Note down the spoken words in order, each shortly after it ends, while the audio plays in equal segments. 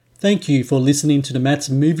Thank you for listening to the Matt's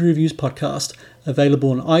Movie Reviews podcast,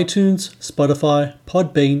 available on iTunes, Spotify,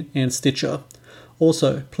 Podbean, and Stitcher.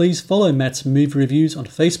 Also, please follow Matt's Movie Reviews on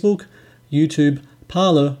Facebook, YouTube,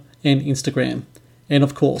 Parler, and Instagram. And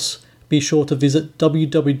of course, be sure to visit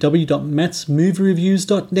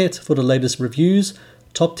www.mattsmoviereviews.net for the latest reviews,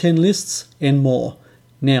 top 10 lists, and more.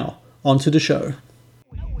 Now, on to the show.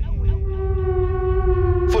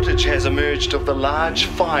 Footage has emerged of the large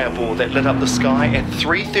fireball that lit up the sky at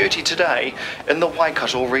 3:30 today in the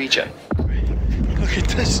Waikato region. Look at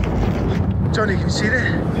this. Johnny, can you see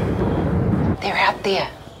that? They're out there.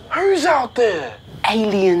 Who's out there?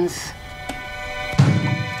 Aliens.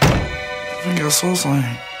 I think I saw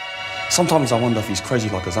something. Sometimes I wonder if he's crazy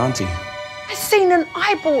like his auntie. I seen an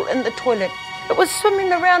eyeball in the toilet. It was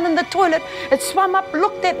swimming around in the toilet. It swam up,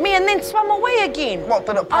 looked at me, and then swam away again. What,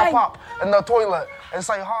 did it pop up in the toilet and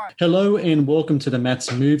say hi? Hello and welcome to the Matt's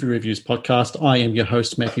Movie Reviews podcast. I am your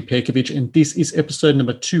host, Matthew Perkovich, and this is episode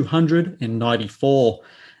number 294.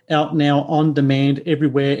 Out now on demand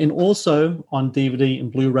everywhere and also on DVD and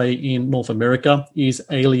Blu-ray in North America is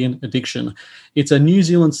Alien Addiction. It's a New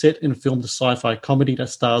Zealand set and filmed sci-fi comedy that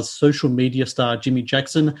stars social media star Jimmy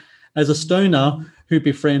Jackson as a stoner who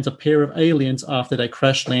befriends a pair of aliens after they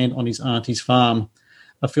crash land on his auntie's farm.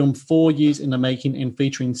 A film 4 years in the making and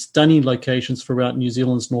featuring stunning locations throughout New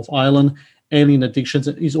Zealand's North Island, Alien Addiction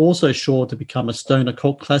is also sure to become a stoner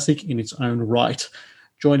cult classic in its own right.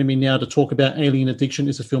 Joining me now to talk about Alien Addiction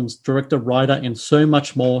is the film's director, writer, and so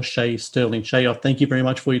much more, Shay Sterling. Shay, thank you very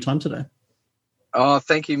much for your time today. Oh,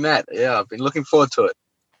 thank you, Matt. Yeah, I've been looking forward to it.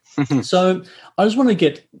 So I just want to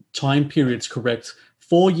get time periods correct.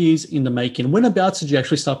 4 years in the making. Whenabouts did you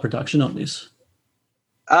actually start production on this?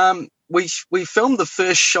 We filmed the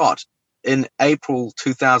first shot in April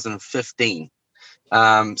 2015.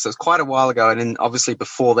 So it's quite a while ago. And then obviously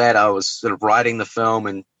before that, I was sort of writing the film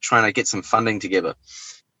and trying to get some funding together.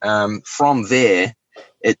 From there,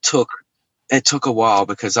 it took a while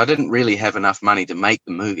because I didn't really have enough money to make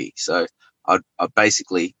the movie. So I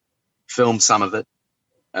basically film some of it,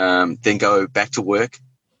 then go back to work,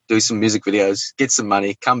 do some music videos, get some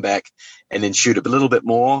money, come back, and then shoot a little bit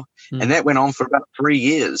more. And that went on for about 3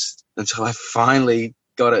 years until I finally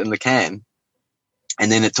got it in the can.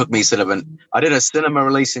 And then it took me I did a cinema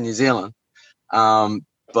release in New Zealand,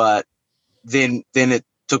 but then it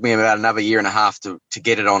took me about another year and a half to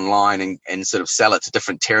get it online and sort of sell it to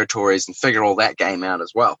different territories and figure all that game out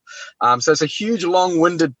as well. So it's a huge,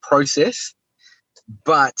 long-winded process,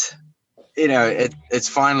 but, it's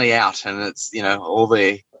finally out and it's, all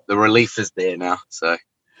the relief is there now. So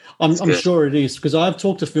I'm sure it is, because I've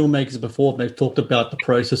talked to filmmakers before. They've talked about the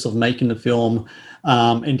process of making the film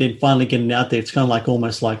and then finally getting it out there. It's kind of like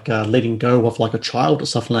almost like letting go of like a child or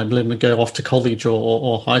something, like letting it go off to college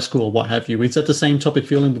or high school or what have you. Is that the same type of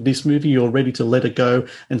feeling with this movie? You're ready to let it go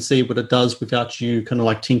and see what it does without you kind of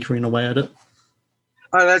like tinkering away at it?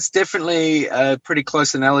 Oh, that's definitely a pretty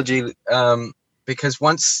close analogy because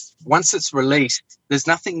once it's released, there's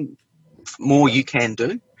nothing more you can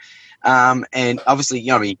do. And obviously,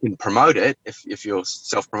 you can promote it if you're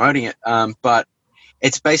self-promoting it, but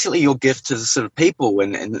it's basically your gift to the sort of people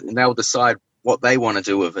and they'll decide what they want to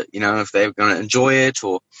do with it, if they're going to enjoy it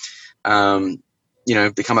or,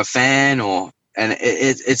 become a fan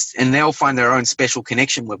and they'll find their own special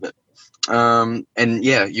connection with it.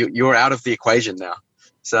 You're out of the equation now.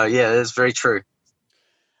 So yeah, that's very true.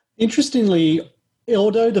 Interestingly,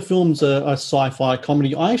 although the film's a sci-fi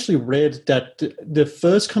comedy, I actually read that the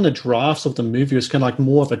first kind of drafts of the movie was kind of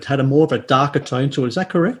like had a more of a darker tone to it. Is that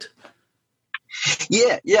correct?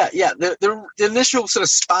 Yeah. The initial sort of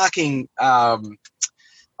sparking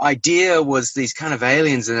idea was these kind of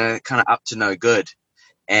aliens and they're kind of up to no good,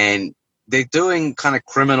 and they're doing kind of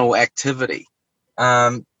criminal activity.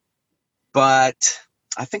 But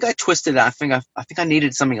I think I twisted it. I think I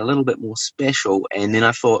needed something a little bit more special, and then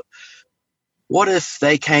I thought, what if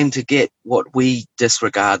they came to get what we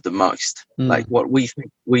disregard the most? Like what we think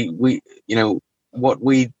what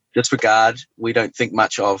we disregard, we don't think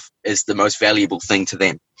much of is the most valuable thing to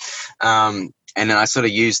them. And then I sort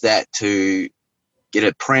of used that to get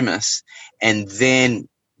a premise. And then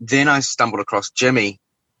I stumbled across Jimmy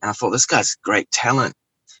and I thought, this guy's great talent.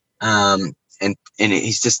 And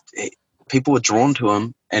he's just, people were drawn to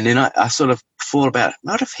him. And then I sort of thought about,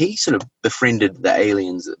 what if he sort of befriended the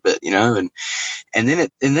aliens a bit, and then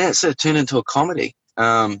it sort of turned into a comedy.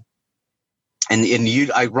 I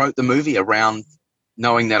wrote the movie around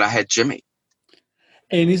knowing that I had Jimmy.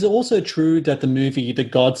 And is it also true that the movie The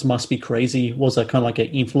Gods Must Be Crazy was a kind of like an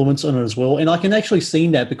influence on it as well? And I can actually see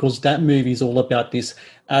that because that movie is all about this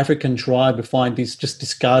African tribe who find this just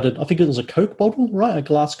discarded, I think it was a Coke bottle, right? A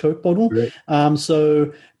glass Coke bottle. Right.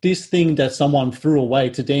 So this thing that someone threw away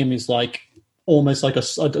to them is like almost like a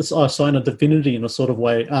sign of divinity in a sort of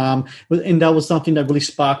way. And that was something that really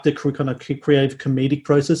sparked the kind of creative comedic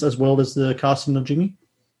process as well as the casting of Jimmy.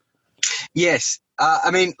 Yes.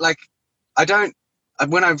 I mean, like,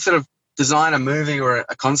 when I sort of design a movie or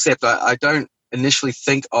a concept, I don't initially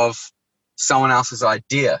think of someone else's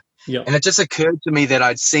idea. Yeah. And it just occurred to me that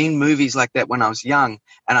I'd seen movies like that when I was young,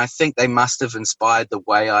 and I think they must have inspired the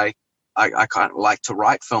way I kind of like to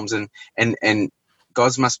write films. And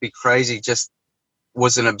Gods Must Be Crazy just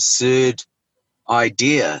was an absurd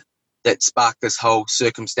idea that sparked this whole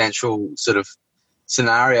circumstantial sort of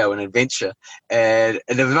scenario and adventure. And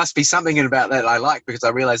there must be something about that I like, because I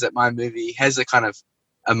realize that my movie has a kind of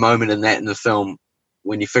a moment in the film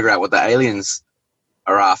when you figure out what the aliens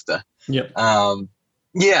are after. Yep.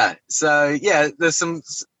 Yeah. So yeah,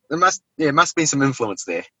 there must be some influence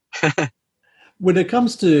there. When it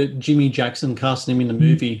comes to Jimmy Jackson casting him in the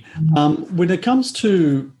movie, when it comes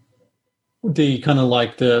to the kind of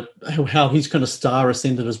like how he's kind of star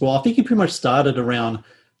ascended as well, I think he pretty much started around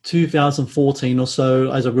 2014 or so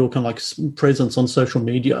as a real kind of like presence on social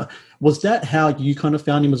media. Was that how you kind of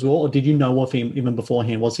found him as well, or did you know of him even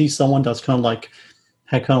beforehand? Was he someone that's kind of like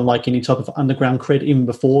had kind of like any type of underground cred even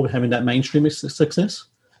before having that mainstream success?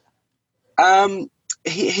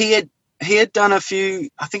 He had done a few.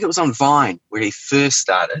 I think it was on Vine where he first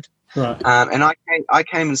started, right? And I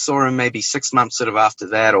came and saw him maybe 6 months sort of after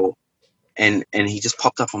that, and he just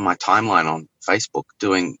popped up on my timeline on Facebook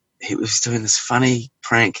he was doing this funny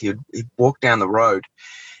prank. He'd walk down the road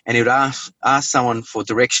and he would ask someone for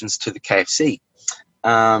directions to the KFC.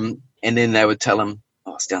 And then they would tell him,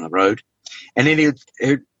 oh, it's down the road. And then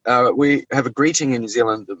we have a greeting in New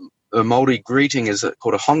Zealand. The Māori greeting is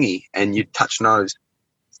called a hongi, and you'd touch nose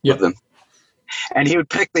with them. And he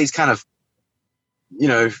would pick these kind of,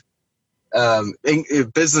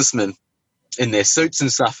 businessmen in their suits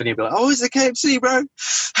and stuff, and he'd be like, oh, it's the KFC, bro.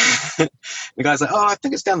 The guy's like, oh, I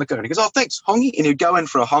think it's down the cone. He goes, oh, thanks, hongi. And he'd go in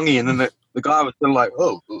for a hongi, and then the guy was sort of like,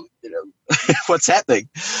 oh, what's happening?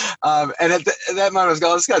 And at that moment, I was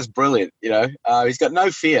going, oh, this guy's brilliant, he's got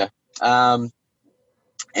no fear. And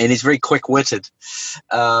he's very quick-witted.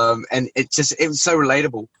 And it was so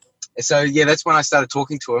relatable. So, yeah, that's when I started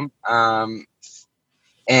talking to him.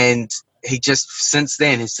 And he just, since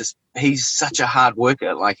then, he's such a hard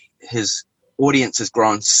worker. Like, his audience has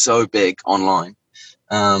grown so big online.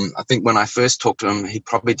 I think when I first talked to him, he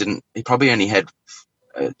probably only had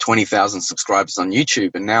 20,000 subscribers on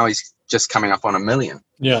YouTube, and now he's just coming up on 1 million.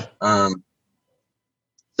 Yeah.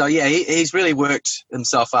 So yeah, he's really worked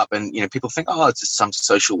himself up, and people think, oh, it's just some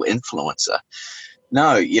social influencer.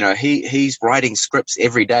 No, he's writing scripts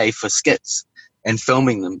every day for skits and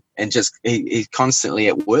filming them, and just he's constantly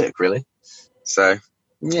at work, really. So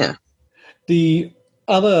yeah. The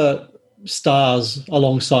other stars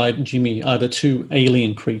alongside Jimmy are the two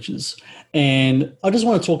alien creatures, and I just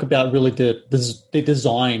want to talk about really the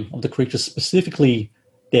design of the creatures, specifically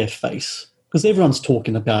their face, because everyone's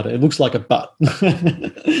talking about it. It looks like a butt.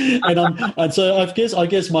 and so I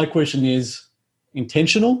guess my question is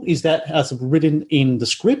intentional. Is that as written in the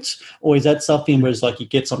script, or is that something where it's like you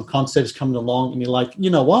get some concepts coming along and you're like,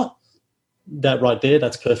 you know what, that right there,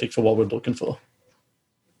 that's perfect for what we're looking for?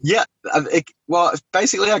 Yeah, well,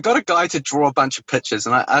 basically, I got a guy to draw a bunch of pictures,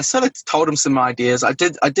 and I sort of told him some ideas. I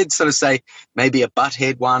did sort of say maybe a butt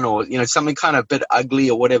head one, or something kind of a bit ugly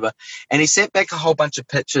or whatever. And he sent back a whole bunch of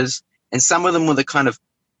pictures, and some of them were the kind of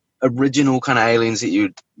original kind of aliens that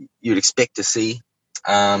you'd expect to see.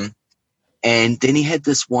 And then he had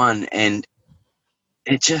this one, and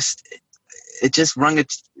it just it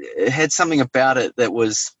had something about it that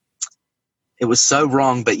was so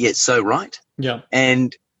wrong, but yet so right. Yeah.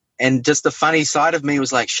 And just the funny side of me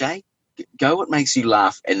was like, Shay, go what makes you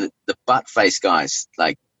laugh. And the butt face guys,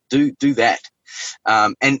 like, do that.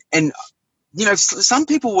 And some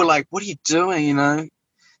people were like, what are you doing? I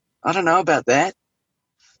don't know about that.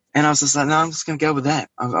 And I was just like, no, I'm just going to go with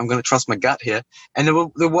that. I'm going to trust my gut here. And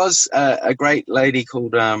there was a great lady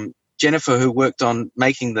called Jennifer who worked on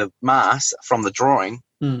making the mask from the drawing.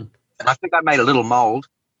 Mm. And I think I made a little mold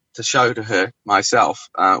to show to her myself.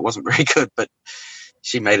 It wasn't very good, but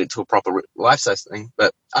she made it to a proper life-size thing.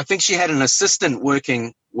 But I think she had an assistant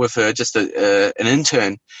working with her, just an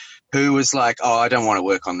intern, who was like, oh, I don't want to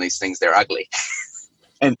work on these things. They're ugly.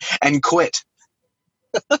 and quit.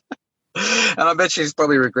 And I bet she's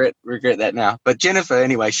probably regret that now. But Jennifer,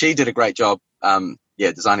 anyway, she did a great job,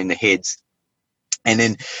 designing the heads. And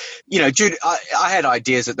then, Jude, I had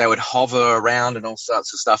ideas that they would hover around and all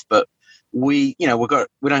sorts of stuff, but we don't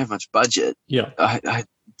have much budget. Yeah. I had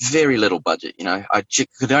very little budget. I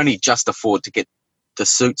could only just afford to get the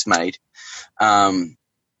suits made. And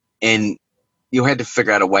you had to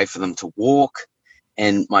figure out a way for them to walk.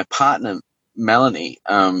 And my partner, Melanie,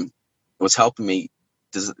 was helping me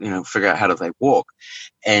figure out how do they walk.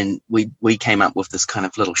 And we came up with this kind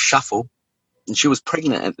of little shuffle, and she was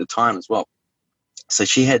pregnant at the time as well. So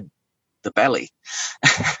she had the belly.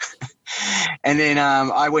 And then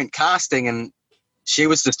I went casting, and she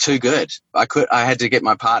was just too good. I had to get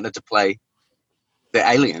my partner to play the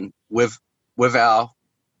alien with our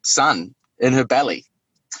son in her belly.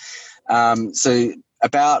 So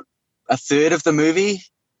about a third of the movie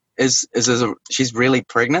is she's really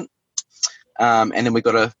pregnant. And then we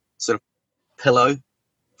got a sort of pillow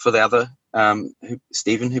for the other,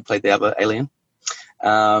 Stephen, who played the other alien.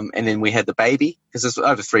 And then we had the baby, because it's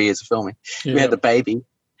over 3 years of filming. Yeah. We had the baby.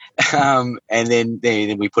 And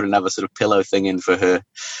then we put another sort of pillow thing in for her.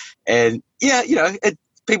 And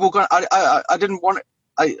people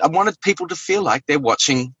I wanted people to feel like they're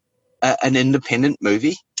watching an independent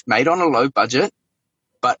movie made on a low budget,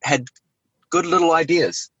 but had good little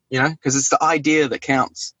ideas, because it's the idea that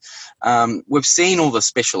counts. We've seen all the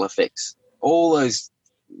special effects, all those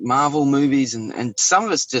Marvel movies, and some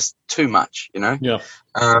of it's just too much, Yeah.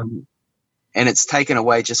 And it's taken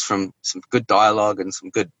away just from some good dialogue and some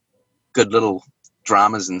good little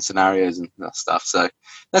dramas and scenarios and stuff. So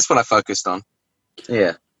that's what I focused on.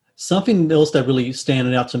 Yeah. Something else that really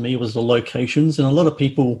standing out to me was the locations, and a lot of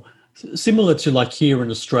people, similar to like here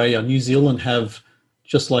in Australia, New Zealand have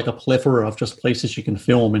just like a plethora of just places you can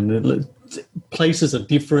film, and places are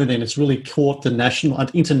different, and it's really caught the national and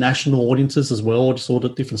international audiences as well, just all the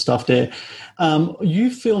different stuff there. You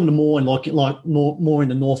filmed more in more in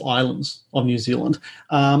the North Islands of New Zealand,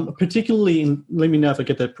 particularly in, let me know if I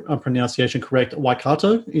get that pronunciation correct,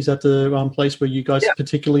 Waikato. Is that the place where you guys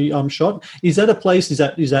particularly shot? Is that a place? Is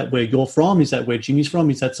that where you're from? Is that where Jimmy's from?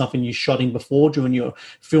 Is that something you shot in before during your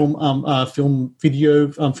film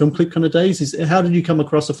clip kind of days? How did you come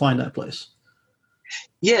across to find that place?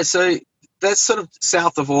 Yeah, so that's sort of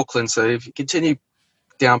south of Auckland. So if you continue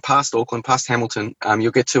down past Auckland, past Hamilton,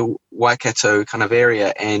 you'll get to Waikato kind of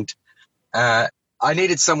area. And I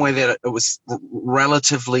needed somewhere that it was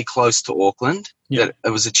relatively close to Auckland, that it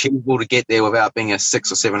was achievable to get there without being a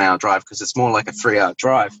 6 or 7 hour drive, because it's more like a 3 hour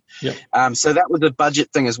drive. Yeah. So that was a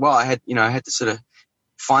budget thing as well. I had to sort of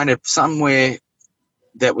find somewhere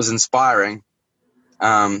that was inspiring,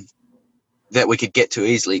 that we could get to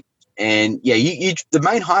easily. And the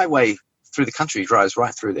main highway through the country drives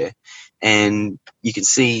right through there, and you can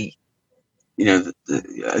see,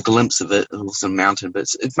 a glimpse of it, some mountain, but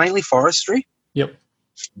it's mainly forestry. Yep.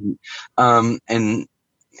 And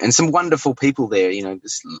some wonderful people there,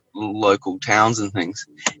 just local towns and things.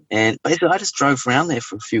 And basically, I just drove around there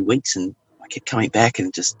for a few weeks, and I kept coming back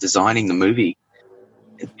and just designing the movie,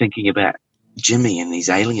 and thinking about Jimmy and these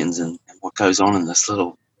aliens and what goes on in this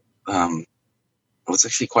little. It was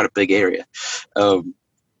actually quite a big area.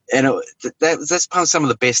 And that's part of some of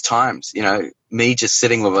the best times, me just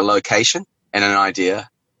sitting with a location and an idea.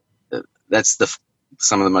 That's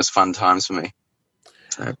some of the most fun times for me.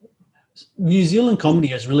 So. New Zealand comedy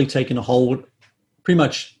has really taken a hold pretty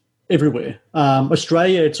much everywhere.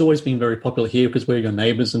 Australia, it's always been very popular here because we're your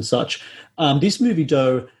neighbours and such. This movie,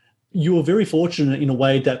 though, you were very fortunate in a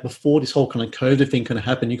way that before this whole kind of COVID thing kind of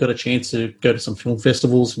happened, you got a chance to go to some film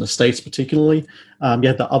festivals in the States particularly. You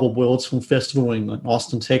had the Other Worlds Film Festival in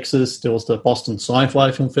Austin, Texas. There was the Boston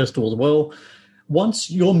Sci-Fi Film Festival as well. Once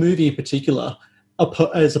your movie in particular,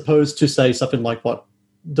 as opposed to, say, something like what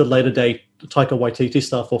the later day Taika Waititi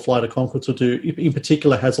stuff or Flight of Conchords will do, in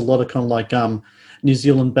particular has a lot of kind of like New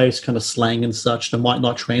Zealand-based kind of slang and such that might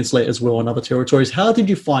not translate as well in other territories. How did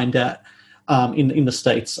you find that? In the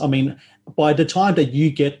States? I mean, by the time that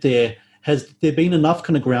you get there, has there been enough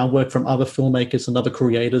kind of groundwork from other filmmakers and other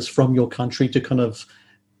creators from your country to kind of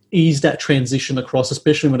ease that transition across,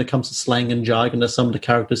 especially when it comes to slang and jargon that some of the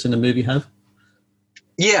characters in the movie have?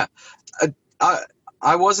 Yeah,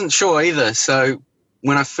 I wasn't sure either. So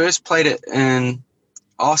when I first played it in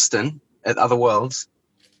Austin at Other Worlds,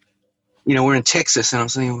 we're in Texas, and I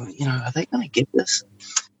was thinking, are they going to get this?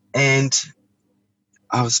 And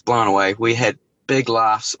I was blown away. We had big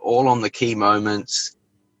laughs all on the key moments.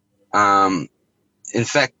 In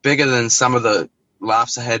fact, bigger than some of the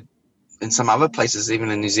laughs I had in some other places,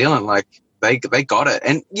 even in New Zealand. Like they got it.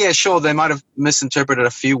 And yeah, sure, they might have misinterpreted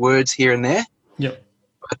a few words here and there. Yep.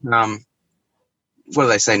 But what do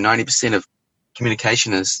they say? 90% of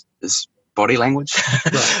communication is body language.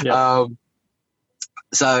 Right, yeah.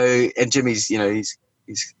 So, and Jimmy's,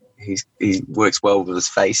 he works well with his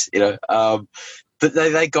face, but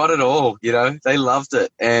they got it all, they loved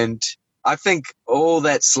it. And I think all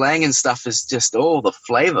that slang and stuff is just all the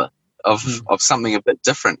flavor of something a bit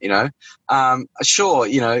different, Sure,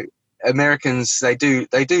 Americans, they do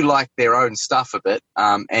like their own stuff a bit.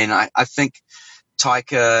 And I think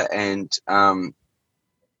Taika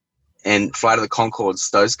and Flight of the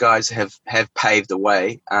Conchords, those guys have paved the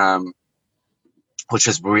way, which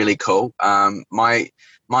is really cool.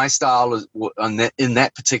 My style is in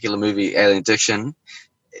that particular movie, Alien Addiction,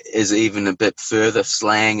 is even a bit further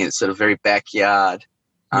slang. It's sort of very backyard,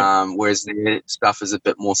 whereas their stuff is a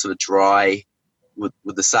bit more sort of dry with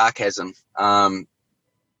the sarcasm,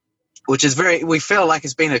 which is we feel like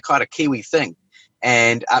it's been a kind of Kiwi thing,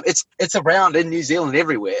 and it's around in New Zealand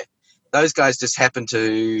everywhere. Those guys just happen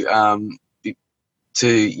to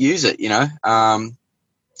use it,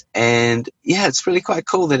 and yeah, it's really quite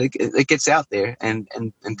cool that it gets out there and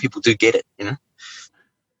people do get it,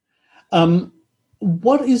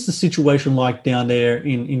 What is the situation like down there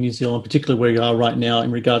in New Zealand, particularly where you are right now,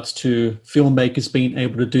 in regards to filmmakers being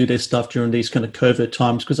able to do their stuff during these kind of COVID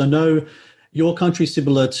times? Because I know your country is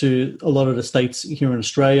similar to a lot of the states here in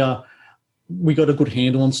Australia. We got a good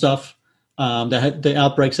handle on stuff. The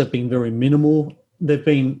outbreaks have been very minimal. They've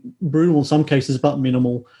been brutal in some cases, but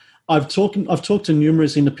minimal. I've talked to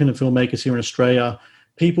numerous independent filmmakers here in Australia.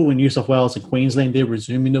 People in New South Wales and Queensland, they're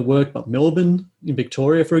resuming their work, but Melbourne, in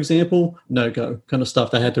Victoria, for example, no-go kind of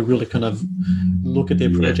stuff. They had to really kind of look at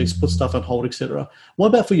their projects, put stuff on hold, etc. What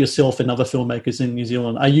about for yourself and other filmmakers in New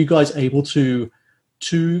Zealand? Are you guys able to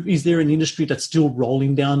is there an industry that's still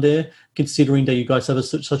rolling down there, considering that you guys have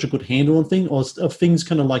such a good handle on things, or are things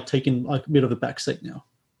kind of like taking like a bit of a backseat now?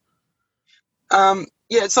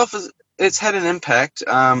 Yeah, it's had an impact.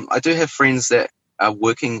 I do have friends that are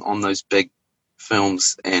working on those big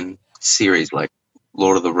films and series like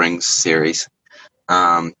Lord of the Rings series,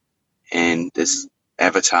 and there's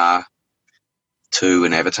Avatar 2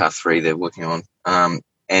 and Avatar 3 they're working on,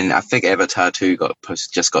 and I think Avatar 2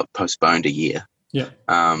 just got postponed a year,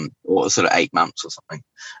 or sort of 8 months or something.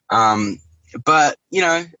 But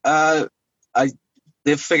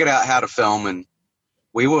they've figured out how to film, and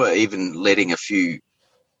we were even letting a few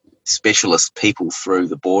specialist people through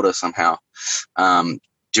the border somehow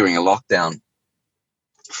during a lockdown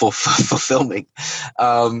for filming.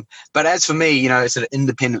 But as for me, it's an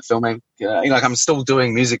independent filming. Like I'm still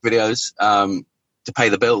doing music videos to pay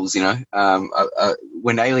the bills.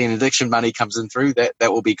 When Alien Addiction money comes in through, that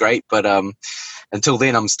will be great. But until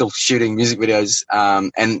then, I'm still shooting music videos,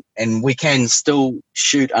 and we can still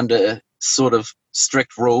shoot under sort of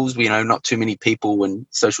strict rules. Not too many people and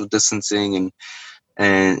social distancing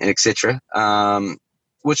and etc.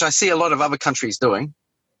 Which I see a lot of other countries doing.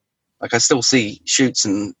 Like I still see shoots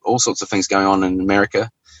and all sorts of things going on in America.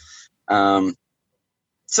 So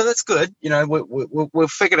that's good. We'll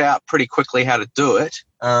figure it out pretty quickly how to do it.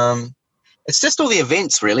 It's just all the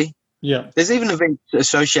events, really. Yeah. There's even events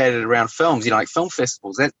associated around films, like film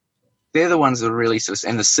festivals. They're the ones that are really sort of,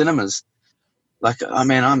 and the cinemas. Like, I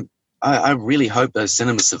mean, I really hope those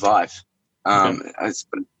cinemas survive.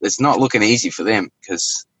 It's not looking easy for them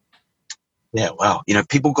because,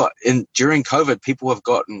 people during COVID, people have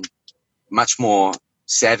gotten much more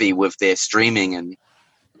savvy with their streaming and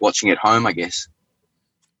watching at home, I guess.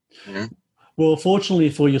 Well, fortunately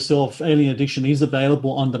for yourself, Alien Addiction is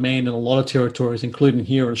available on demand in a lot of territories, including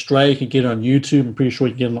here in Australia. You can get it on YouTube. I'm pretty sure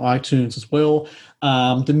you can get it on iTunes as well.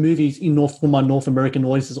 The movie for my North American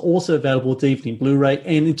audience is also available DVD and Blu-ray,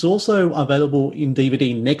 and it's also available in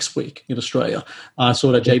DVD next week in Australia. I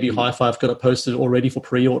saw that JB Hi-Fi have got it posted already for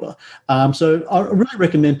pre-order. So I really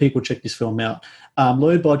recommend people check this film out.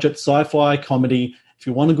 Low-budget sci-fi comedy. If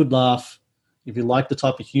you want a good laugh, if you like the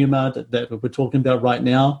type of humor that we're talking about right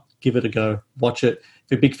now, give it a go. Watch it.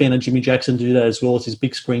 If you're a big fan of Jimmy Jackson, do that as well as his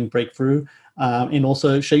big screen breakthrough. And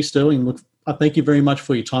also Shea Sterling. Look, I thank you very much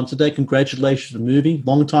for your time today. Congratulations on the movie.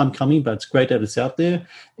 Long time coming, but it's great that it's out there.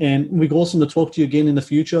 And we're awesome to talk to you again in the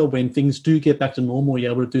future when things do get back to normal.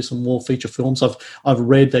 You're able to do some more feature films. I've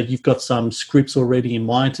read that you've got some scripts already in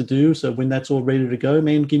mind to do. So when that's all ready to go,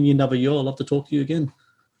 man, give me another year. I'd love to talk to you again.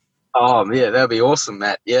 Oh, yeah, that'd be awesome,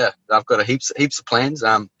 Matt. Yeah, I've got heaps of plans.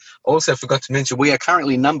 Also forgot to mention, we are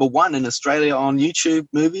currently #1 in Australia on YouTube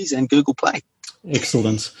Movies and Google Play.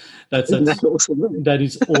 Excellent. That's awesome. That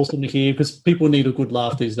is awesome to hear because people need a good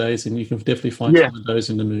laugh these days, and you can definitely find some of those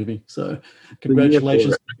in the movie. So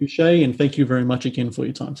congratulations to Shea, and thank you very much again for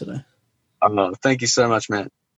your time today. Thank you so much, Matt.